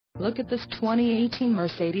Look at this 2018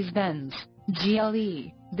 Mercedes-Benz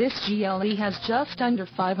GLE. This GLE has just under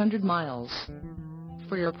 500 miles.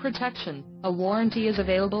 For your protection, a warranty is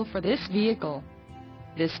available for this vehicle.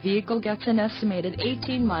 This vehicle gets an estimated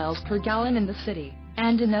 18 miles per gallon in the city,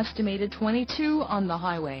 and an estimated 22 on the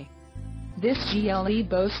highway. This GLE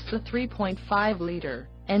boasts a 3.5-liter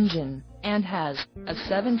engine, and has a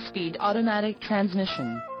 7-speed automatic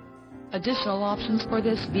transmission. Additional options for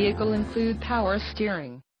this vehicle include power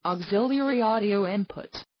steering, auxiliary audio input,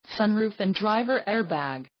 sunroof and driver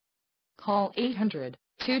airbag. Call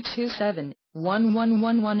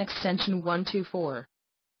 800-227-1111 extension 124.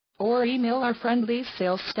 Or email our friendly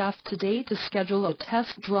sales staff today to schedule a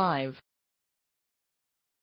test drive.